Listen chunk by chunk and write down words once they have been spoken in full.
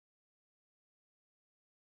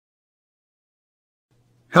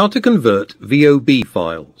How to convert VOB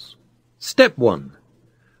files. Step 1.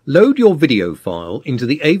 Load your video file into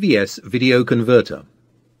the AVS Video Converter.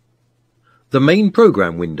 The main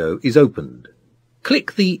program window is opened.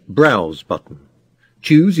 Click the Browse button.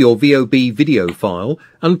 Choose your VOB video file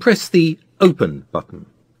and press the Open button.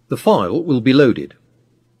 The file will be loaded.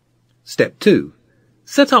 Step 2.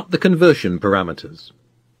 Set up the conversion parameters.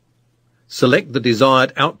 Select the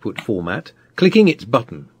desired output format, clicking its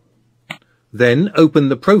button. Then open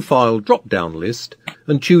the Profile drop-down list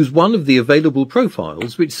and choose one of the available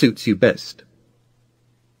profiles which suits you best.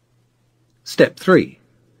 Step 3.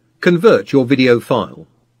 Convert your video file.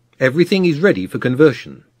 Everything is ready for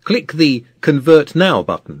conversion. Click the Convert Now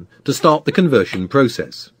button to start the conversion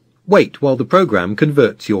process. Wait while the program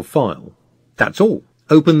converts your file. That's all.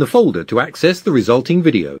 Open the folder to access the resulting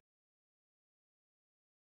video.